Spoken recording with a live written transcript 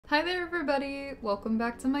Hi there everybody! Welcome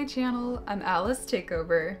back to my channel. I'm Alice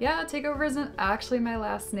Takeover. Yeah, Takeover isn't actually my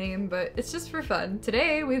last name, but it's just for fun.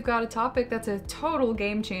 Today we've got a topic that's a total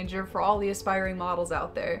game changer for all the aspiring models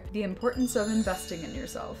out there. The importance of investing in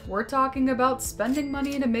yourself. We're talking about spending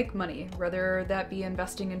money to make money, whether that be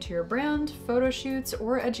investing into your brand, photo shoots,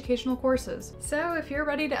 or educational courses. So if you're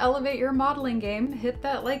ready to elevate your modeling game, hit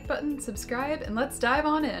that like button, subscribe, and let's dive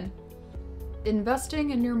on in. Investing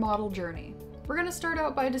in your model journey. We're going to start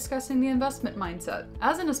out by discussing the investment mindset.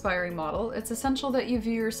 As an aspiring model, it's essential that you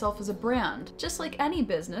view yourself as a brand. Just like any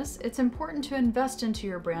business, it's important to invest into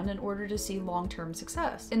your brand in order to see long-term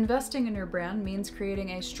success. Investing in your brand means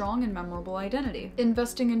creating a strong and memorable identity.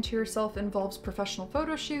 Investing into yourself involves professional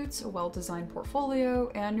photo shoots, a well-designed portfolio,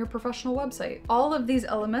 and your professional website. All of these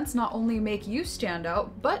elements not only make you stand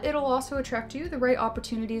out, but it'll also attract you the right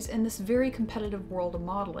opportunities in this very competitive world of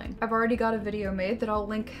modeling. I've already got a video made that I'll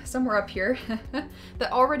link somewhere up here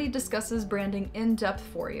that already discusses branding in depth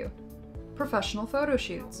for you. Professional photo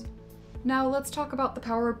shoots. Now let's talk about the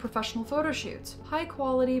power of professional photo shoots. High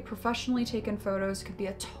quality, professionally taken photos could be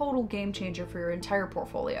a total game changer for your entire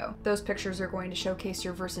portfolio. Those pictures are going to showcase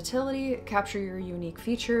your versatility, capture your unique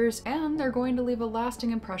features, and they're going to leave a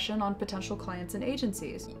lasting impression on potential clients and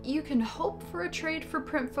agencies. You can hope for a trade for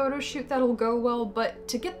print photo shoot that'll go well, but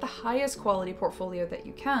to get the highest quality portfolio that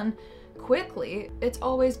you can, quickly, it's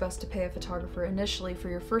always best to pay a photographer initially for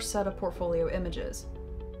your first set of portfolio images.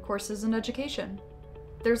 Courses and education.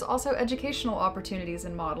 There's also educational opportunities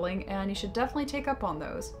in modeling, and you should definitely take up on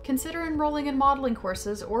those. Consider enrolling in modeling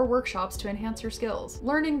courses or workshops to enhance your skills.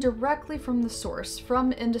 Learning directly from the source,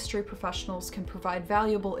 from industry professionals, can provide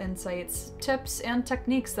valuable insights, tips, and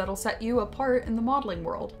techniques that'll set you apart in the modeling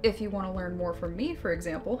world. If you want to learn more from me, for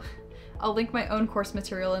example, I'll link my own course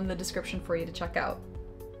material in the description for you to check out.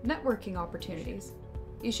 Networking opportunities.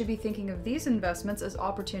 You should be thinking of these investments as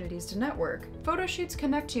opportunities to network. Photo shoots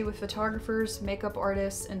connect you with photographers, makeup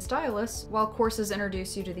artists, and stylists, while courses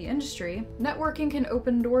introduce you to the industry. Networking can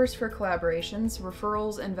open doors for collaborations,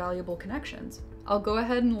 referrals, and valuable connections. I'll go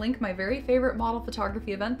ahead and link my very favorite model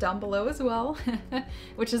photography event down below as well,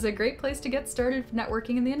 which is a great place to get started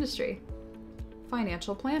networking in the industry.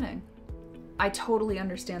 Financial planning. I totally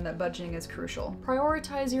understand that budgeting is crucial.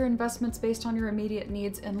 Prioritize your investments based on your immediate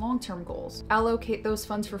needs and long-term goals. Allocate those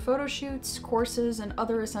funds for photo shoots, courses, and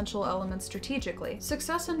other essential elements strategically.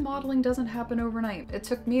 Success in modeling doesn't happen overnight. It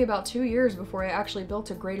took me about 2 years before I actually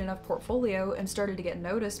built a great enough portfolio and started to get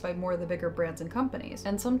noticed by more of the bigger brands and companies.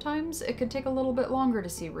 And sometimes it could take a little bit longer to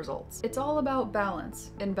see results. It's all about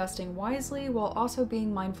balance, investing wisely while also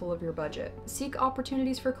being mindful of your budget. Seek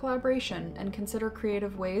opportunities for collaboration and consider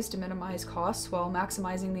creative ways to minimize costs while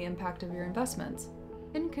maximizing the impact of your investments.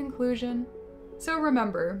 In conclusion, so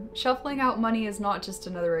remember, shuffling out money is not just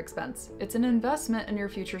another expense. It's an investment in your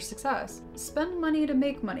future success. Spend money to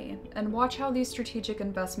make money, and watch how these strategic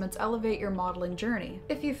investments elevate your modeling journey.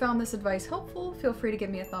 If you found this advice helpful, feel free to give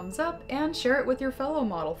me a thumbs up and share it with your fellow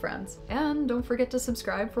model friends. And don't forget to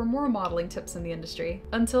subscribe for more modeling tips in the industry.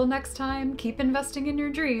 Until next time, keep investing in your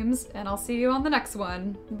dreams, and I'll see you on the next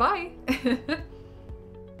one. Bye!